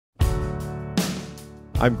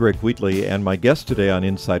I'm Greg Wheatley, and my guest today on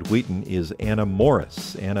Inside Wheaton is Anna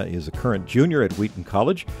Morris. Anna is a current junior at Wheaton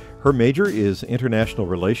College. Her major is International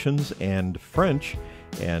Relations and French,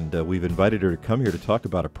 and we've invited her to come here to talk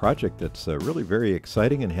about a project that's really very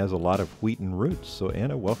exciting and has a lot of Wheaton roots. So,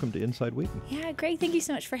 Anna, welcome to Inside Wheaton. Yeah, Greg, thank you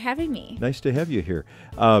so much for having me. Nice to have you here.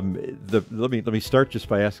 Let me start just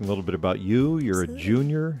by asking a little bit about you. You're Absolutely. a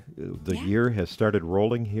junior. The year has started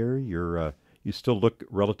rolling here. You still look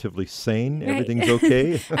relatively sane. Right. Everything's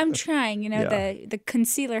okay. I'm trying. Yeah. The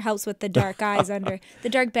concealer helps with the dark eyes the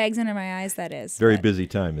dark bags under my eyes, that is. Very busy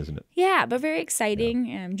time, isn't it? Yeah, but very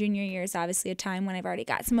exciting. Junior year is obviously a time when I've already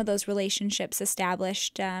got some of those relationships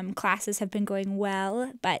established. Classes have been going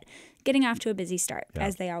well, but getting off to a busy start,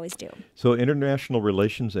 as they always do. So, international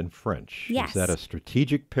relations and French. Yes. Is that a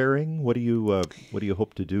strategic pairing? What do you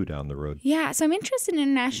hope to do down the road? Yeah, so I'm interested in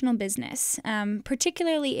international business,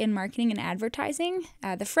 particularly in marketing and advertising.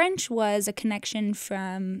 The French was a connection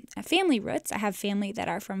from family roots. I have family that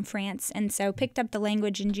are from France, and so picked up the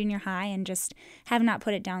language in junior high and just have not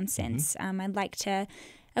put it down since. I'd like to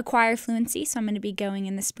acquire fluency, so I'm going to be going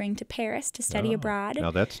in the spring to Paris to study abroad.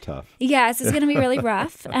 Now that's tough. Yes, it's going to be really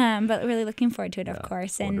rough, but really looking forward to it, of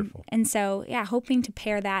course. Wonderful. And so, hoping to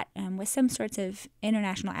pair that with some sorts of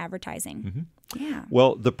international advertising. Yeah.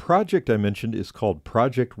 Well, the project I mentioned is called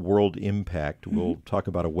Project World Impact. We'll talk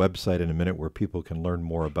about a website in a minute where people can learn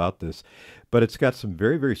more about this. But it's got some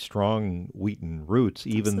very, very strong Wheaton roots,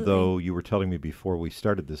 even Absolutely. though you were telling me before we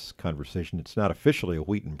started this conversation, it's not officially a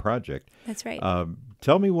Wheaton project. That's right.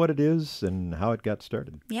 Tell me what it is and how it got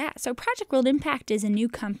started. Yeah, so Project World Impact is a new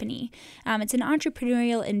company. It's an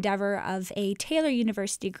entrepreneurial endeavor of a Taylor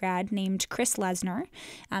University grad named Chris Lesner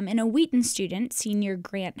and a Wheaton student, senior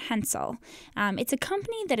Grant Hensel. It's a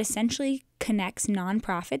company that essentially connects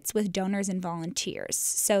nonprofits with donors and volunteers.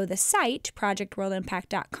 So the site,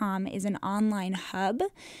 projectworldimpact.com, is an online hub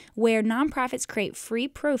where nonprofits create free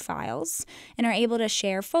profiles and are able to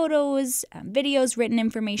share photos, videos, written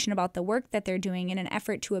information about the work that they're doing in an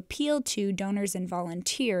effort to appeal to donors and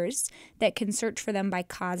volunteers that can search for them by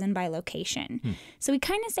cause and by location. So we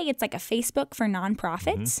kind of say it's like a Facebook for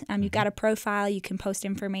nonprofits. You've got a profile, you can post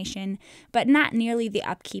information, but not nearly the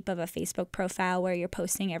upkeep of a Facebook profile where you're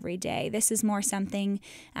posting every day. This is more something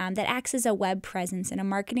that acts as a web presence and a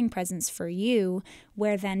marketing presence for you,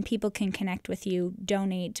 where then people can connect with you,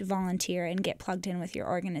 donate, volunteer, and get plugged in with your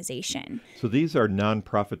organization. So these are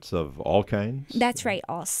nonprofits of all kinds? That's right.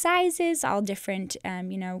 All sizes, all different,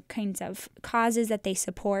 kinds of causes that they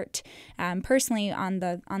support. Personally, on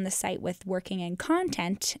the site with working in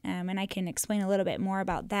content, and I can explain a little bit more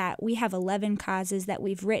about that, we have 11 causes that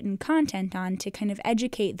we've written content on to kind of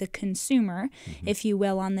educate the consumer, if you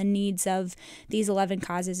will, on the needs of these 11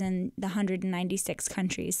 causes in the 196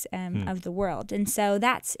 countries of the world. And so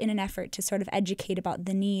that's in an effort to sort of educate about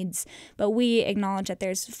the needs. But we acknowledge that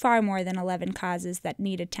there's far more than 11 causes that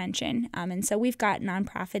need attention. And so we've got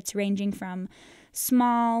nonprofits ranging from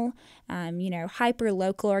small,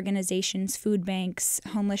 hyper-local organizations, food banks,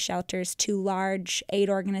 homeless shelters, to large aid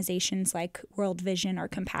organizations like World Vision or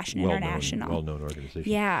Compassion International. Well-known organizations.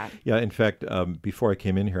 Yeah. Yeah, in fact, before I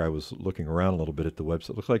came in here, I was looking around a little bit at the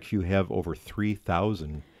website. It looks like you have over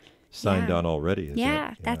 3,000 signed on already.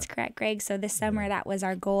 That's correct, Greg. So this summer, that was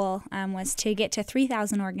our goal, was to get to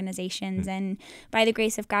 3,000 organizations. And by the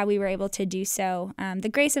grace of God, we were able to do so. The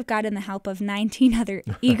grace of God and the help of 19 other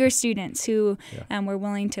eager students who were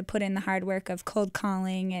willing to put in the hard work of cold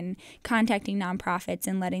calling and contacting nonprofits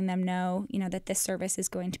and letting them know, that this service is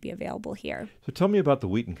going to be available here. So tell me about the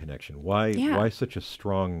Wheaton connection. Why such a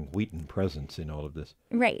strong Wheaton presence in all of this?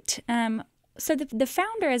 Right. So the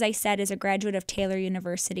founder, as I said, is a graduate of Taylor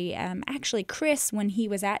University. Actually, Chris, when he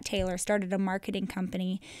was at Taylor, started a marketing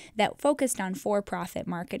company that focused on for-profit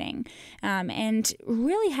marketing and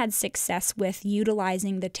really had success with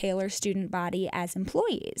utilizing the Taylor student body as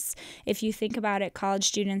employees. If you think about it, college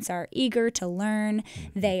students are eager to learn.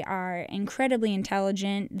 They are incredibly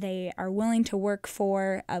intelligent. They are willing to work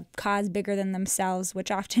for a cause bigger than themselves,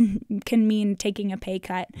 which often can mean taking a pay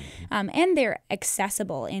cut. And they're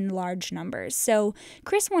accessible in large numbers. So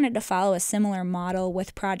Chris wanted to follow a similar model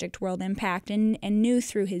with Project World Impact and knew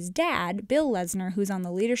through his dad, Bill Lesner, who's on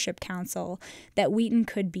the Leadership Council, that Wheaton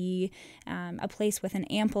could be a place with an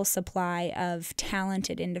ample supply of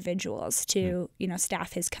talented individuals to,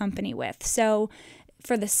 staff his company with. So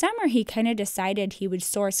for the summer, he kind of decided he would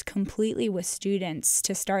source completely with students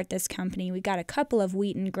to start this company. We got a couple of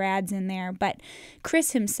Wheaton grads in there, but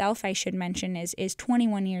Chris himself, I should mention, is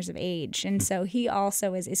 21 years of age, and so he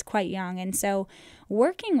also is quite young. And so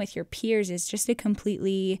working with your peers is just a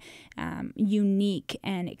completely unique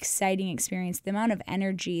and exciting experience. The amount of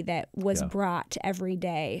energy that was brought every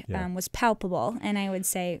day was palpable, and I would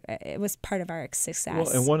say it was part of our success. Well,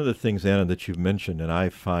 and one of the things, Anna, that you've mentioned, and I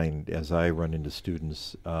find as I run into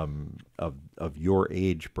students of your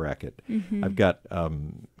age bracket, I've got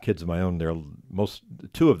kids of my own.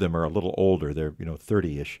 Two of them are a little older. They're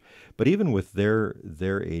 30-ish, but even with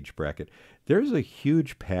their age bracket, there's a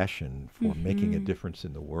huge passion for making a difference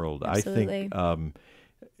in the world. Absolutely. I think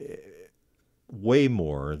way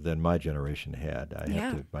more than my generation had.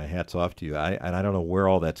 My hat's off to you. And I don't know where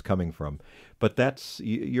all that's coming from, but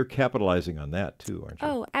you're capitalizing on that too, aren't you?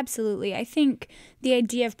 Oh, absolutely. I think the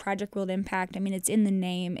idea of Project World Impact, I mean, it's in the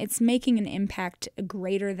name. It's making an impact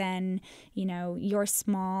greater than, your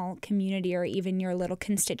small community or even your little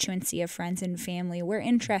constituency of friends and family. We're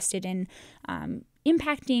interested in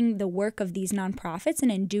impacting the work of these nonprofits,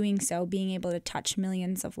 and in doing so, being able to touch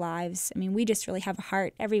millions of lives. I mean, we just really have a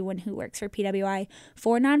heart, everyone who works for PWI,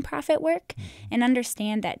 for nonprofit work, and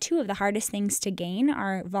understand that two of the hardest things to gain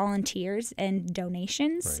are volunteers and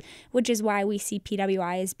donations, which is why we see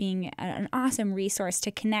PWI as being an awesome resource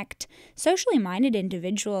to connect socially minded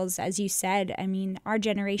individuals. As you said, I mean, our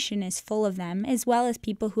generation is full of them, as well as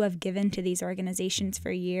people who have given to these organizations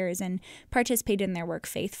for years and participated in their work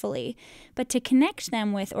faithfully. But to connect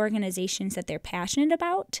them with organizations that they're passionate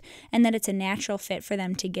about and that it's a natural fit for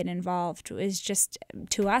them to get involved is just,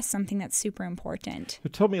 to us, something that's super important. So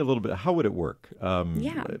tell me a little bit, how would it work?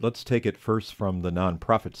 Let's take it first from the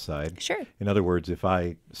nonprofit side. Sure. In other words, if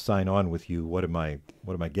I sign on with you, what am I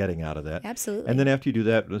getting out of that? Absolutely. And then after you do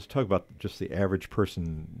that, let's talk about just the average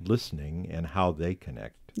person listening and how they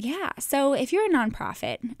connect. Yeah. So if you're a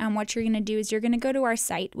nonprofit, what you're going to do is you're going to go to our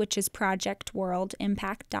site, which is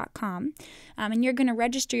projectworldimpact.com, and you're going to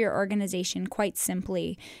register your organization quite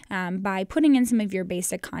simply by putting in some of your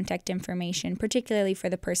basic contact information, particularly for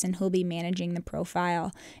the person who'll be managing the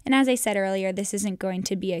profile. And as I said earlier, this isn't going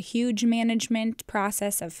to be a huge management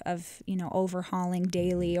process of overhauling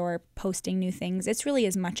daily or posting new things. It's really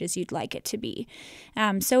as much as you'd like it to be.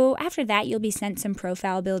 So after that, you'll be sent some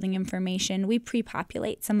profile building information. We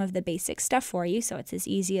pre-populate some of the basic stuff for you, so it's as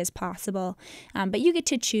easy as possible. But you get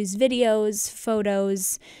to choose videos,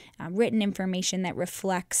 photos, written information that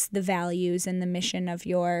reflects the values and the mission of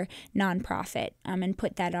your nonprofit, and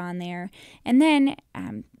put that on there. And then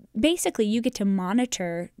basically, you get to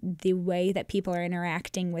monitor the way that people are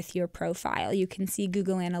interacting with your profile. You can see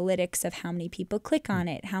Google Analytics of how many people click on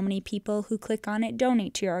it, how many people who click on it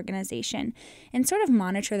donate to your organization, and sort of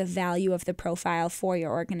monitor the value of the profile for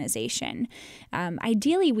your organization.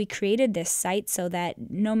 Ideally, we created this site so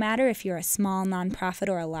that no matter if you're a small nonprofit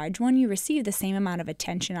or a large one, you receive the same amount of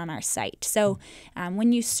attention on our site. So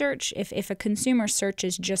when you search, if a consumer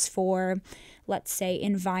searches just for, let's say,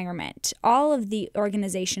 environment, all of the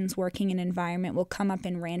organizations working in environment will come up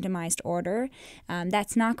in randomized order.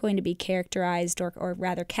 That's not going to be characterized or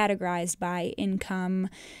rather categorized by income,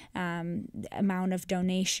 amount of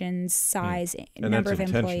donations, size, and number of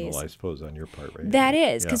employees. And that's intentional, I suppose, on your part, right? That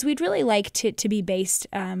is, because we'd really like to be based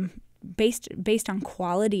on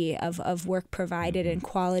quality of work provided and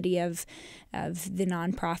quality of the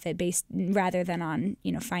nonprofit based rather than on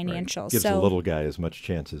financials. Right. Gives the little guy as much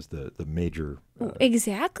chance as the major.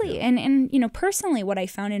 Exactly. Yeah. And personally, what I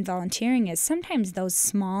found in volunteering is sometimes those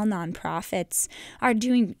small nonprofits are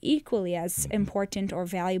doing equally as important or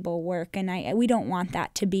valuable work, and we don't want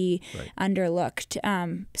that to be underlooked.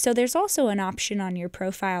 So there's also an option on your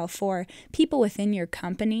profile for people within your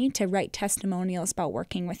company to write testimonials about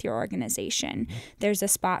working with your organization. There's a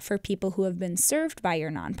spot for people who have been served by your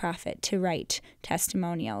nonprofit to write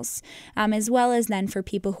testimonials, as well as then for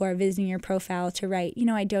people who are visiting your profile to write,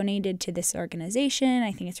 I donated to this organization.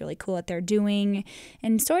 I think it's really cool what they're doing,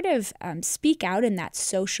 and sort of speak out in that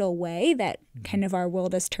social way that kind of our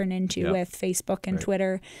world has turned into with Facebook and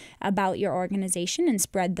Twitter about your organization, and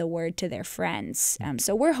spread the word to their friends.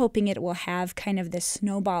 So we're hoping it will have kind of this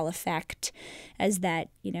snowball effect, as that,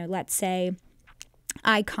 let's say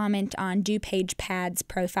I comment on DuPage Pad's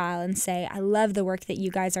profile and say, I love the work that you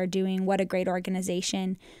guys are doing. What a great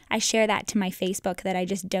organization. I share that to my Facebook that I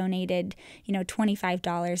just donated,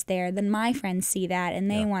 $25 there. Then my friends see that and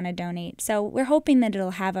they want to donate. So we're hoping that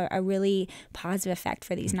it'll have a really positive effect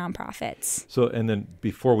for these nonprofits. So, and then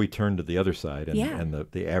before we turn to the other side and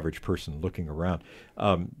the average person looking around,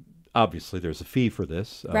 obviously there's a fee for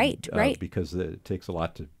this, Right. because it takes a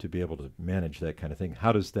lot to be able to manage that kind of thing.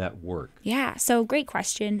 How does that work? Yeah, so great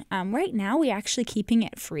question. Right now, we're actually keeping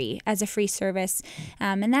it free as a free service,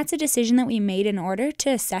 and that's a decision that we made in order to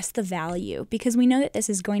assess the value, because we know that this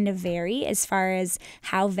is going to vary as far as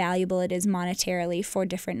how valuable it is monetarily for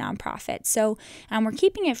different nonprofits. So we're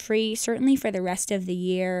keeping it free, certainly for the rest of the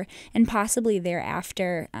year and possibly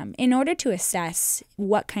thereafter, in order to assess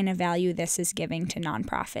what kind of value this is giving to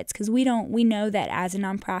nonprofits. Because we know that as a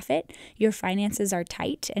nonprofit, your finances are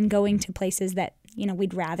tight, and going to places that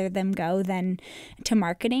we'd rather them go than to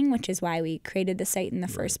marketing, which is why we created the site in the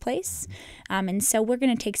first place. And so we're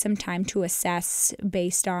going to take some time to assess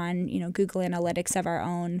based on, Google Analytics of our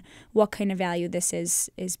own, what kind of value this is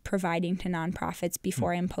providing to nonprofits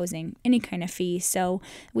before imposing any kind of fee. So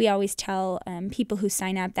we always tell people who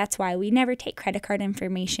sign up, that's why we never take credit card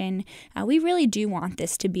information. We really do want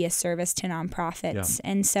this to be a service to nonprofits.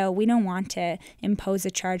 Yeah. And so we don't want to impose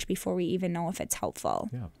a charge before we even know if it's helpful.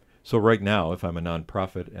 Yeah. So right now, if I'm a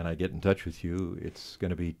nonprofit and I get in touch with you, it's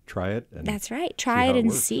going to be try it. And that's right. Try it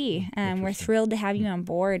and see. We're thrilled to have you on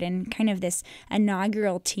board, and kind of this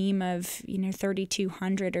inaugural team of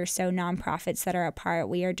 3,200 or so nonprofits that are a part.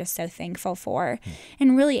 We are just so thankful for,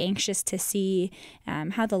 and really anxious to see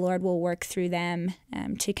how the Lord will work through them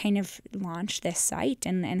to kind of launch this site,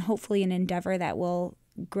 and hopefully an endeavor that will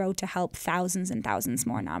grow to help thousands and thousands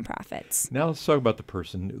more nonprofits. Now let's talk about the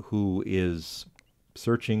person who is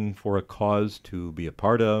searching for a cause to be a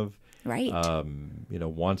part of, right?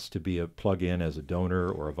 Wants to be a plug-in as a donor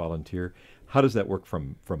or a volunteer. How does that work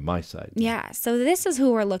from my side? Yeah, so this is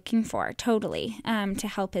who we're looking for, totally, to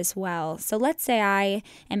help as well. So let's say I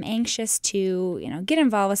am anxious to, get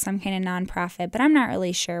involved with some kind of nonprofit, but I'm not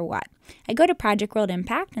really sure what. I go to Project World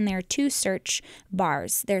Impact, and there are two search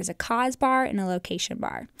bars. There's a cause bar and a location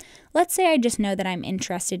bar. Let's say I just know that I'm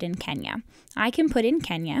interested in Kenya. I can put in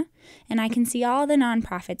Kenya, and I can see all the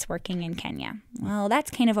nonprofits working in Kenya. Well,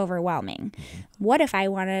 that's kind of overwhelming. What if I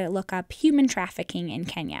want to look up human trafficking in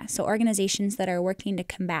Kenya? So organizations that are working to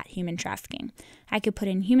combat human trafficking. I could put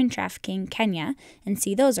in human trafficking Kenya and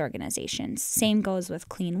see those organizations. Same goes with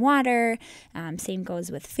clean water, same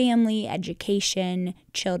goes with family, education,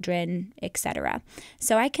 children, etc.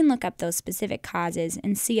 So I can look up those specific causes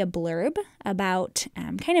and see a blurb about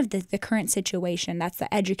kind of the current situation. That's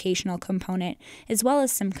the educational component, as well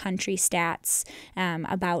as some country stats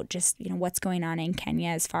about just what's going on in Kenya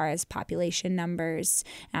as far as population numbers,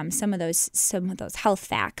 some of those health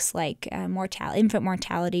facts like infant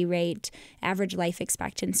mortality rate, average life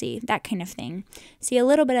expectancy, that kind of thing. See a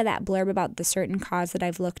little bit of that blurb about the certain cause that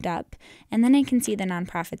I've looked up, and then I can see the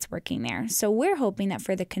nonprofits working there. So we're hoping that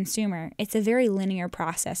for the consumer, it's a very linear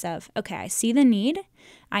process of, okay, I see the need,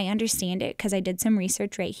 I understand it because I did some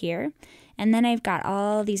research right here, and then I've got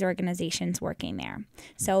all these organizations working there.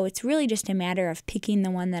 So it's really just a matter of picking the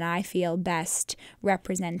one that I feel best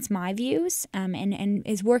represents my views and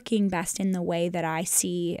is working best in the way that I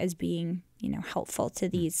see as being helpful to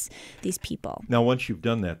these people. Now, once you've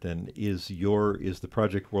done that, then is the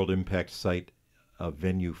Project World Impact site a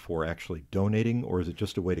venue for actually donating, or is it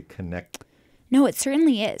just a way to connect? No, it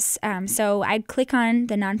certainly is. So I'd click on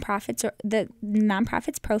the nonprofits or the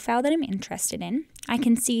nonprofits profile that I'm interested in. I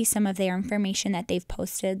can see some of their information that they've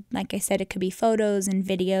posted. Like I said, it could be photos and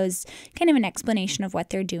videos, kind of an explanation of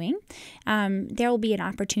what they're doing. There will be an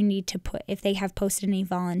opportunity to put, if they have posted any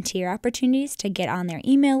volunteer opportunities, to get on their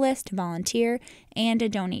email list, to volunteer, and a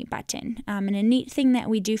donate button. And a neat thing that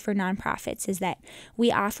we do for nonprofits is that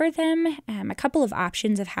we offer them a couple of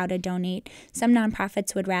options of how to donate. Some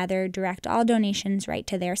nonprofits would rather direct all donations right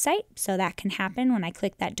to their site, so that can happen. When I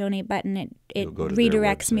click that donate button, it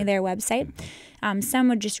redirects me to their website. Some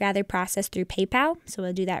would just rather process through PayPal, so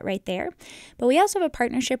we'll do that right there. But we also have a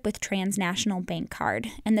partnership with Transnational Bank Card,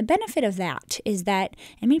 and the benefit of that is that,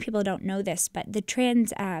 and many people don't know this, but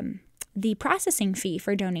the processing fee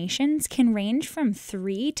for donations can range from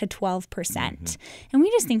 3 to 12%. And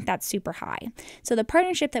we just think that's super high. So the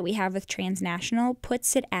partnership that we have with Transnational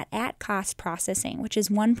puts it at cost processing, which is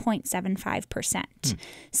 1.75%.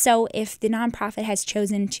 So if the nonprofit has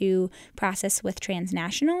chosen to process with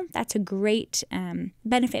Transnational, that's a great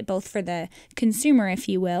benefit both for the consumer, if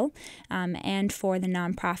you will, and for the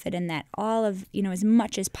nonprofit, in that all of, as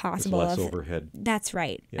much as possible less overhead. That's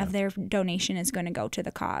right. Yeah. Of their donation is going to go to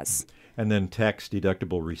the cause. And then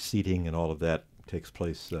tax-deductible receipting and all of that takes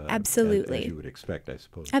place absolutely, as you would expect, I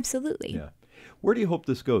suppose. Absolutely. Yeah. Where do you hope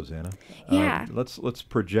this goes, Anna? Yeah. Let's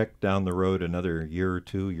project down the road another year or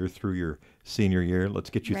two. You're through your senior year. Let's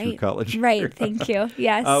get you through college. Right. Thank you.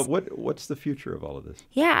 Yes. What's the future of all of this?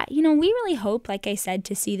 Yeah. We really hope, like I said,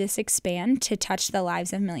 to see this expand to touch the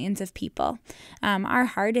lives of millions of people. Our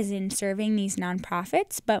heart is in serving these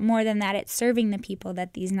nonprofits, but more than that, it's serving the people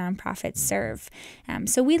that these nonprofits serve.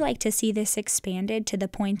 So we like to see this expanded to the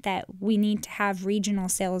point that we need to have regional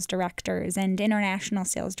sales directors and international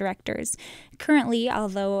sales directors. Currently,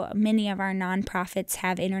 although many of our nonprofits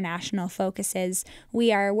have international focuses,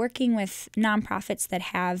 we are working with nonprofits that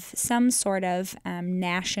have some sort of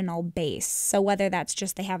national base. So whether that's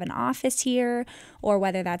just they have an office here or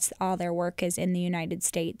whether that's all their work is in the United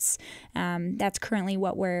States. That's currently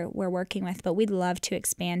what we're working with, but we'd love to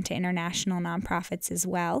expand to international nonprofits as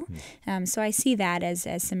well. So I see that as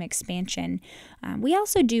some expansion. We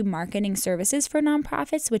also do marketing services for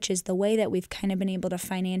nonprofits, which is the way that we've kind of been able to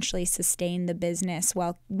financially sustain the business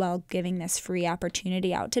while giving this free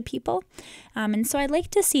opportunity out to people. And so I'd like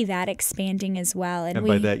to see that expanding as well. And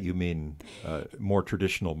by that you mean more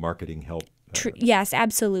traditional marketing help? Yes,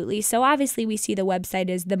 absolutely. So obviously we see the website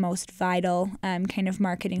as the most vital kind of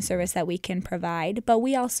marketing service that we can provide, but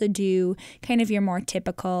we also do kind of your more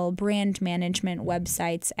typical brand management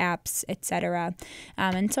websites, apps, etc.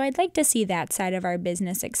 And so I'd like to see that side of our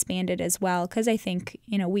business expanded as well, because I think,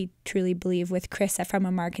 we truly believe with Chris from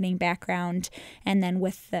a marketing background and then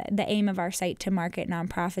with the aim of our site to market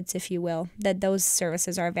nonprofits, if you will, that those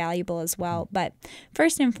services are valuable as well. But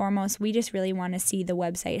first and foremost, we just really want to see the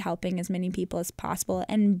website helping as many people as possible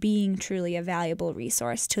and being truly a valuable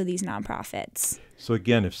resource to these nonprofits. So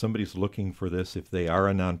again, if somebody's looking for this, if they are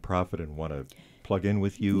a nonprofit and want to plug in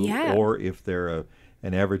with you, or if they're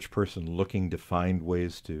an average person looking to find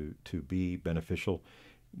ways to be beneficial,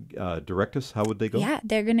 direct us. How would they go? Yeah,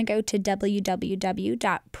 they're going to go to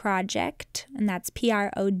www.project, and that's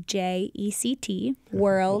PROJECT,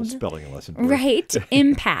 world. Spelling lesson. Right,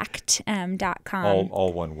 impact.com.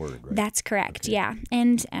 All one word, right? That's correct, okay. Yeah.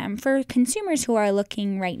 And for consumers who are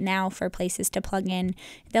looking right now for places to plug in,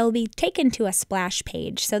 they'll be taken to a splash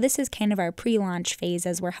page. So this is kind of our pre-launch phase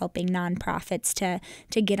as we're helping nonprofits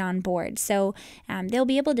to get on board. So they'll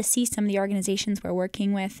be able to see some of the organizations we're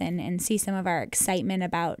working with and see some of our excitement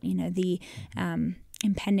about the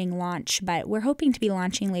impending launch, but we're hoping to be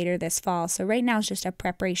launching later this fall. So right now is just a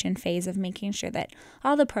preparation phase of making sure that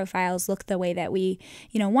all the profiles look the way that we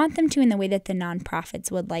want them to, in the way that the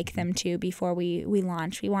nonprofits would like them to before we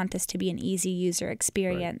launch. We want this to be an easy user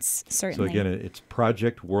experience, certainly. So again, it's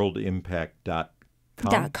projectworldimpact.com.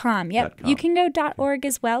 .com. Yep. .com. You can go .org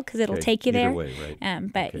as well because it'll take you there. Either way,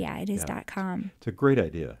 right? But yeah, it is .com. It's a great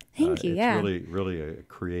idea. Thank you. It's really a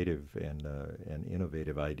creative and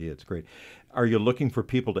innovative idea. It's great. Are you looking for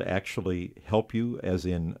people to actually help you, as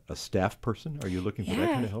in a staff person? Are you looking for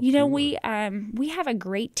that kind of help? We have a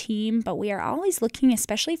great team, but we are always looking,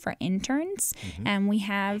 especially for interns. And we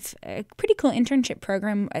have a pretty cool internship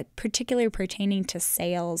program, particularly pertaining to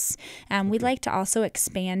sales. We'd like to also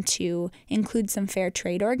expand to include some fair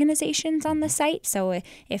trade organizations on the site. So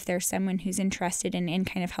if there's someone who's interested in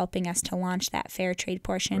kind of helping us to launch that fair trade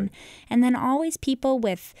portion. Right. And then always people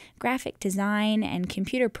with graphic design and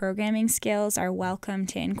computer programming skills are welcome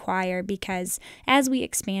to inquire, because as we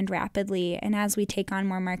expand rapidly and as we take on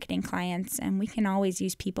more marketing clients, and we can always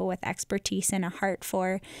use people with expertise and a heart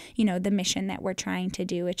for, the mission that we're trying to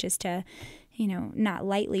do, which is to, not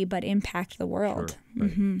lightly, but impact the world. Sure,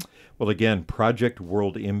 right. Well, again,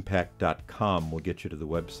 projectworldimpact.com will get you to the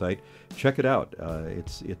website. Check it out.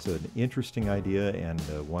 It's an interesting idea and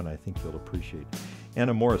one I think you'll appreciate.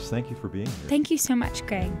 Anna Morris, thank you for being here. Thank you so much,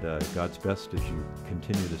 Greg. And God's best as you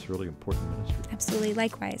continue this really important ministry. Absolutely.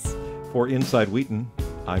 Likewise. For Inside Wheaton,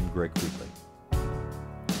 I'm Greg Wheatley.